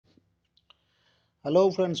Hello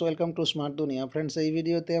friends, welcome to smart দুনিয়া। Friends, এই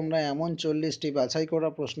ভিডিওতে আমরা এমন 40টি বাছাই করা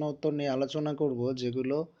প্রশ্ন উত্তর নিয়ে আলোচনা করব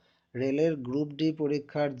যেগুলো রেলের গ্রুপ ডি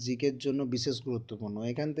পরীক্ষার জিকের জন্য বিশেষ গুরুত্বপূর্ণ।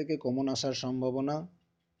 এখান থেকে কমন আসার সম্ভাবনা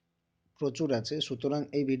প্রচুর আছে, সুতরাং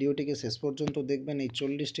এই ভিডিওটিকে শেষ পর্যন্ত দেখবেন। এই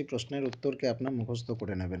 40টি প্রশ্নের উত্তরকে আপনার মুখস্থ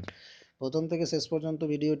করে নেবেন। প্রথম থেকে শেষ পর্যন্ত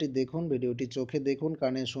ভিডিওটি দেখুন, ভিডিওটি চোখে দেখুন,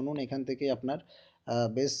 কানে শুনুন। এখান থেকে আপনার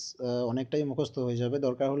বেশ অনেকটাই মুখস্থ হয়ে যাবে।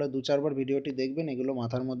 দরকার হলে 2-4 বার ভিডিওটি দেখবেন, এগুলো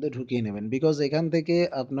মাথার মধ্যে ঢুকিয়ে নেবেন, বিকজ এখান থেকে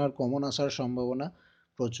আপনার কমন আসার সম্ভাবনা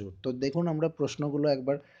প্রচুর। তো দেখুন, আমরা প্রশ্নগুলো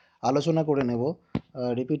একবার আলোচনা করে নেব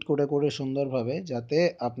রিপিট করে করে সুন্দরভাবে, যাতে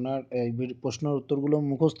আপনার এই প্রশ্নের উত্তরগুলো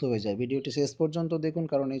মুখস্থ হয়ে যায়। ভিডিওটি শেষ পর্যন্ত দেখুন,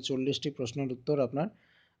 কারণ এই 40টি প্রশ্নের উত্তর আপনার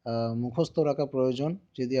মুখস্থ রাখা প্রয়োজন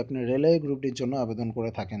যদি আপনি রেলওয়ে গ্রুপটির জন্য আবেদন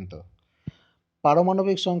করে থাকেন। তো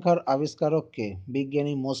পারমাণবিক সংখ্যার আবিষ্কারক কে?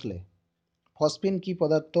 বিজ্ঞানী মোসলে। ফসফিন কি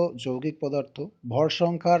পদার্থ? যৌগিক পদার্থ। ভর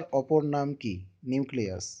সংখ্যার অপর নাম কি?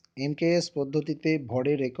 নিউক্লিয়াস। এমকেএস পদ্ধতিতে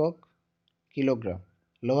ভরের একক কিলোগ্রাম।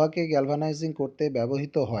 লোহাকে গ্যালভানাইজিং করতে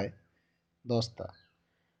ব্যবহৃত হয় দস্তা।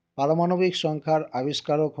 পারমাণবিক সংখ্যার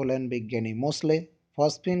আবিষ্কারক হলেন বিজ্ঞানী মোসলে।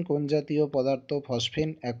 ফসফিন কোন জাতীয় পদার্থ? ফসফিন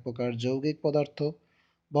এক প্রকার যৌগিক পদার্থ।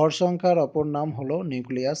 ভর সংখ্যার অপর নাম হলো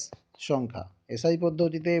নিউক্লিয়াস সংখ্যা। এসআই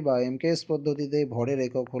পদ্ধতিতে বা এমকেএস পদ্ধতিতে ভরের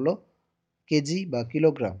একক হলো কেজি বা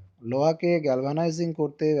কিলোগ্রাম। লোহাকে গ্যালভানাইজিং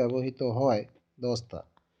করতে ব্যবহৃত হয় দস্তা।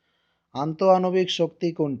 আন্তঃআণবিক শক্তি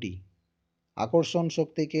কোনটি? আকর্ষণ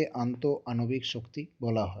শক্তিকে আন্তঃআণবিক শক্তি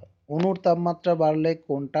বলা হয়। অণুর তাপমাত্রা বাড়লে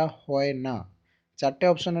কোনটা হয় না? 4টে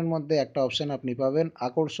অপশনের মধ্যে একটা অপশন আপনি পাবেন,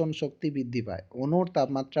 আকর্ষণ শক্তি বৃদ্ধি পায়। অণুর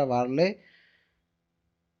তাপমাত্রা বাড়লে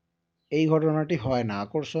এই ঘটনাটি হয় না,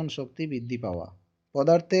 আকর্ষণ শক্তি বৃদ্ধি পাওয়া।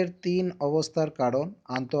 পদার্থের 3 অবস্থার কারণ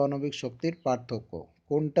আন্তঃআণবিক শক্তির পার্থক্য।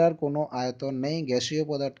 কোনটার কোনো আয়তন নেই? গ্যাসীয়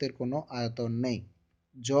পদার্থের কোনো আয়তন নেই।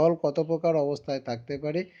 জল কত প্রকার অবস্থায় থাকতে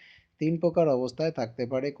পারে? 3 প্রকার অবস্থায় থাকতে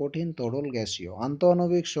পারে, কঠিন, তরল, গ্যাসীয়।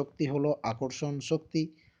 আন্তঃআণবিক শক্তি হলো আকর্ষণ শক্তি।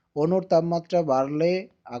 অণুর তাপমাত্রা বাড়লে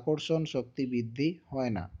আকর্ষণ শক্তি বৃদ্ধি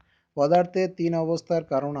হয় না। পদার্থের 3 অবস্থার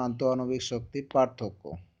কারণ আন্তঃআণবিক শক্তির পার্থক্য।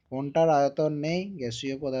 কোনটার আয়তন নেই?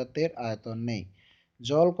 গ্যাসীয় পদার্থের আয়তন নেই।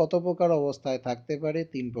 জল কত প্রকার অবস্থায় থাকতে পারে?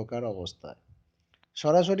 3 প্রকার অবস্থায়।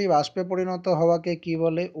 সরাসরি বাষ্পে পরিণত হওয়াকে কি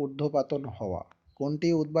বলে? ঊর্ধ্বপাতন হওয়া। কোনটি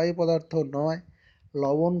উদ্বায়ী পদার্থ নয়?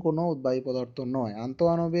 লবণ কোনো উদ্বায়ী পদার্থ নয়।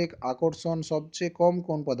 আন্তঃআণবিক আকর্ষণ সবচেয়ে কম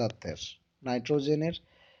কোন পদার্থের? নাইট্রোজেনের।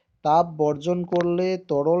 তাপ বর্জন করলে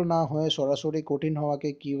তরল না হয়ে সরাসরি কঠিন হওয়াকে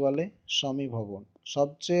কি বলে? সমীভবন।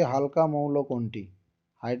 সবচেয়ে হালকা মৌল কোনটি?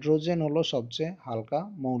 হাইড্রোজেন হলো সবচেয়ে হালকা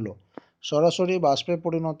মৌল। সরাসরি বাষ্পে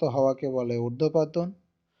পরিণত হওয়াকে বলে ঊর্ধ্বপাতন।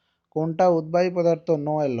 কোনটা উদ্বায়ী পদার্থ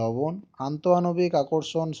নয়? লবণ। আন্তঃআণবিক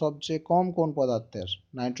আকর্ষণ সবচেয়ে কম কোন পদার্থের?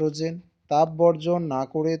 নাইট্রোজেন। তাপ বর্জন না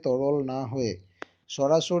করে তরল না হয়ে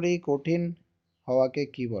সরাসরি কঠিন হওয়াকে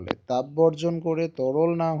কি বলে? তাপ বর্জন করে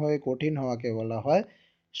তরল না হয়ে কঠিন হওয়াকে বলা হয়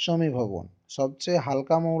সমীভবন। সবচেয়ে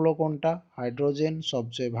হালকা মৌল কোনটা? হাইড্রোজেন।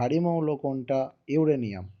 সবচেয়ে ভারী মৌল কোনটা?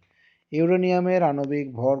 ইউরেনিয়াম। ইউরেনিয়ামের আণবিক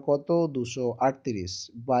ভর কত? 238।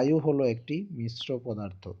 বায়ু হলো একটি মিশ্র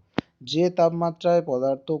পদার্থ। যে তাপমাত্রায়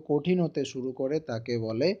পদার্থ কঠিন হতে শুরু করে তাকে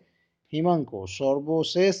বলে হিমাঙ্ক।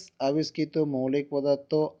 সর্বশেষ আবিষ্কৃত মৌলিক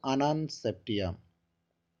পদার্থ আনান সেপ্টিয়াম।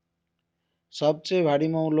 সবচেয়ে ভারী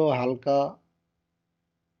মৌল, হালকা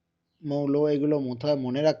মৌল, এগুলো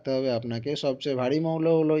মনে রাখতে হবে আপনাকে। সবচেয়ে ভারী মৌল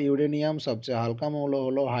হলো ইউরেনিয়াম, সবচেয়ে হালকা মৌল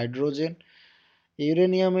হলো হাইড্রোজেন।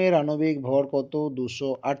 ইউরেনিয়ামের আণবিক ভর কত?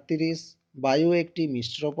 238। বায়ু একটি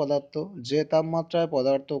মিশ্র পদার্থ। যে তাপমাত্রায়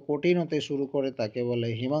পদার্থ কঠিন হতে শুরু করে তাকে বলে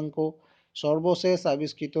হিমাঙ্ক। সর্বশেষ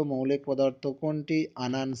আবিষ্কৃত মৌলিক পদার্থ কোনটি?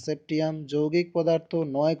 আনান সেপ্টিয়াম। যৌগিক পদার্থ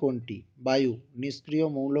নয় কোনটি? বায়ু। নিষ্ক্রিয়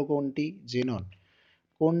মৌল কোনটি? জেনন।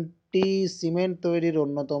 কোনটি সিমেন্ট তৈরির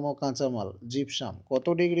অন্যতম কাঁচামাল? জিপসাম। কত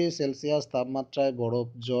ডিগ্রি সেলসিয়াস তাপমাত্রায় বরফ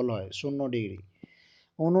জল হয়? 0 ডিগ্রি।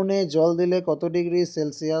 উনুনে জল দিলে কত ডিগ্রি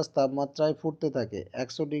সেলসিয়াস তাপমাত্রায় ফুটতে থাকে?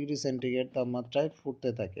 100 ডিগ্রি সেন্টিগ্রেড তাপমাত্রায় ফুটতে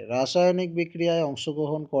থাকে। রাসায়নিক বিক্রিয়ায়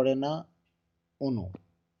অংশগ্রহণ করে না অণু।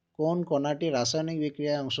 কোন কণাটি রাসায়নিক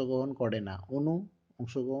বিক্রিয়ায় অংশগ্রহণ করে না? অণু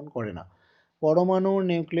অংশগ্রহণ করে না। পরমাণুর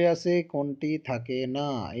নিউক্লিয়াসে কোনটি থাকে না?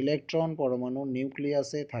 ইলেকট্রন পরমাণুর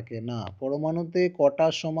নিউক্লিয়াসে থাকে না। পরমাণুতে কটা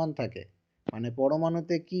সমান থাকে? মানে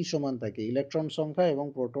পরমাণুতে কি সমান থাকে? ইলেকট্রন সংখ্যা এবং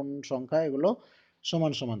প্রোটন সংখ্যা, এগুলো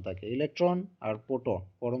সমান সমান থাকে। ইলেকট্রন আর প্রোটন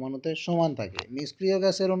পরমাণুতে সমান থাকে। নিষ্ক্রিয়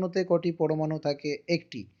গ্যাসের অণুতে কটি পরমাণু থাকে?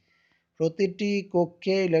 একটি। প্রতিটি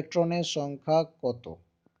কক্ষে ইলেকট্রনের সংখ্যা কত?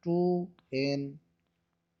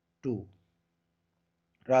 2n2।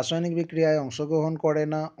 রাসায়নিক বিক্রিয়ায় অংশগ্রহণ করে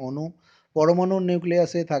না অণু। পরমাণুর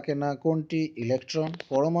নিউক্লিয়াসে থাকে না কোনটি? ইলেকট্রন।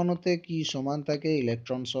 পরমাণুতে কি সমান থাকে?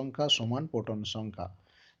 ইলেকট্রন সংখ্যা সমান প্রোটন সংখ্যা।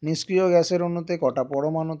 নিষ্ক্রিয় গ্যাসের অণুতে কটা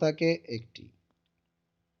পরমাণু থাকে? একটি।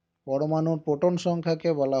 পরমাণুর প্রোটন সংখ্যাকে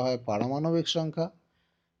বলা হয় পারমাণবিক সংখ্যা।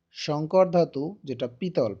 সংকর ধাতু যেটা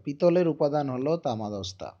পিতল, পিতলের উপাদান হলো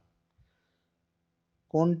তামাদস্তা।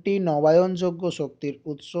 কোনটি নবায়নযোগ্য শক্তির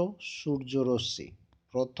উৎস? সূর্যরশ্মি।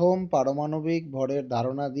 প্রথম পারমাণবিক ভরের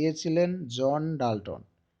ধারণা দিয়েছিলেন জন ডাল্টন।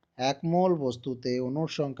 এক মোল বস্তুতে অণুর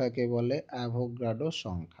সংখ্যাকে বলে অ্যাভোগাড্রো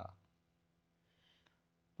সংখ্যা।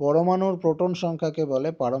 পরমাণুর প্রোটন সংখ্যাকে বলে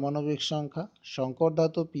পারমাণবিক সংখ্যা। সংকর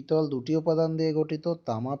ধাতু পিতল দুটি উপাদান দিয়ে গঠিত,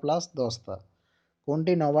 তামা প্লাস দস্তা।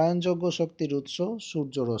 কোনটি নবায়নযোগ্য শক্তির উৎস?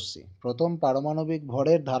 সূর্যরশ্মি। প্রথম পারমাণবিক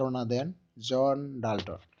ভরের ধারণা দেন জন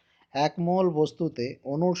ডাল্টন। এক মোল বস্তুতে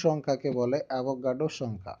অণুর সংখ্যাকে বলে অ্যাভোগাড্রো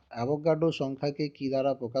সংখ্যা। অ্যাভোগাড্রো সংখ্যাকে কি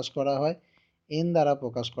দ্বারা প্রকাশ করা হয়? এন দ্বারা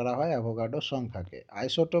প্রকাশ করা হয় অ্যাভোগাড্রো সংখ্যাকে।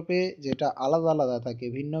 আইসোটোপে যেটা আলাদা আলাদা থাকে,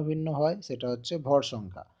 ভিন্ন ভিন্ন হয়, সেটা হচ্ছে ভর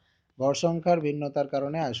সংখ্যা। ভর সংখ্যার ভিন্নতার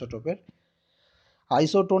কারণে আইসোটোপের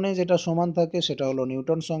আইসোটোনে যেটা সমান থাকে সেটা হলো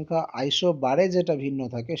নিউটন সংখ্যা, আইসোবারে যেটা ভিন্ন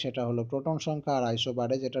থাকে সেটা হলো প্রোটন সংখ্যা, আর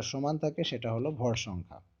আইসোবারে যেটা সমান থাকে সেটা হলো ভর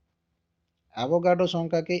সংখ্যা। অ্যাভোগাড্রো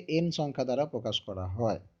সংখ্যাকে এন সংখ্যা দ্বারা প্রকাশ করা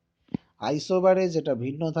হয়। আইসোবারে যেটা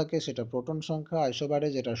ভিন্ন থাকে সেটা প্রোটন সংখ্যা, আইসোবারে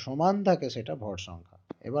যেটা সমান থাকে সেটা ভর সংখ্যা।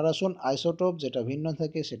 এবার আসুন, আইসোটোপ যেটা ভিন্ন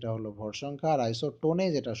থাকে সেটা হলো ভর সংখ্যা, আর আইসোটোনে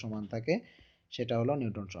যেটা সমান থাকে সেটা হলো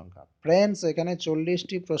নিউটন সংখ্যা। ফ্রেন্ডস, এখানে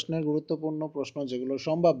 40টি প্রশ্নের গুরুত্বপূর্ণ প্রশ্ন যেগুলো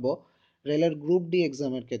সম্ভাব্য রেলের গ্রুপ ডি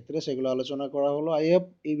এক্সামের ক্ষেত্রে, সেগুলো আলোচনা করা হলো। আই হোপ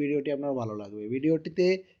এই ভিডিওটি আপনার ভালো লাগবে। ভিডিওটিতে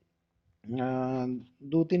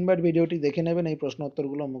 2-3 বার ভিডিওটি দেখে নেবেন, এই প্রশ্ন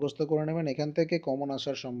উত্তরগুলো মুখস্থ করে নেবেন। এখান থেকে কমন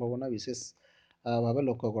আসার সম্ভাবনা বিশেষ ভাবে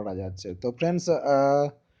লক্ষ্য করা যাচ্ছে। তো ফ্রেন্ডস,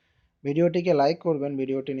 ভিডিওটিকে লাইক করবেন,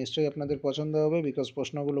 ভিডিওটি নিশ্চয়ই আপনাদের পছন্দ হবে বিকজ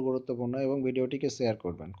প্রশ্নগুলো গুরুত্বপূর্ণ, এবং ভিডিওটিকে শেয়ার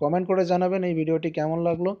করবেন। কমেন্ট করে জানাবেন এই ভিডিওটি কেমন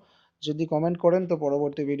লাগলো। যদি কমেন্ট করেন তো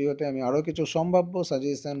পরবর্তী ভিডিওতে আমি আরও কিছু সম্ভাব্য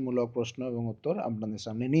সাজেশনমূলক প্রশ্ন এবং উত্তর আপনাদের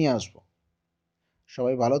সামনে নিয়ে আসব।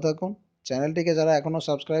 সবাই ভালো থাকুন। চ্যানেলটিকে যারা এখনও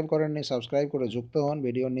সাবস্ক্রাইব করেননি, সাবস্ক্রাইব করে যুক্ত হন।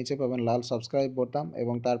 ভিডিওর নিচে পাবেন লাল সাবস্ক্রাইব বোতাম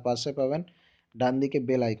এবং তার পাশে পাবেন ডান দিকে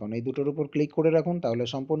বেল আইকন। এই দুটোর উপর ক্লিক করে রাখুন, তাহলে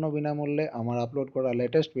সম্পূর্ণ বিনামূল্যে আমার আপলোড করা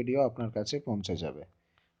লেটেস্ট ভিডিও আপনার কাছে পৌঁছে যাবে।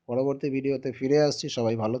 পরবর্তী ভিডিওতে ফিরে আসছি।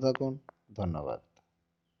 সবাই ভালো থাকুন। ধন্যবাদ।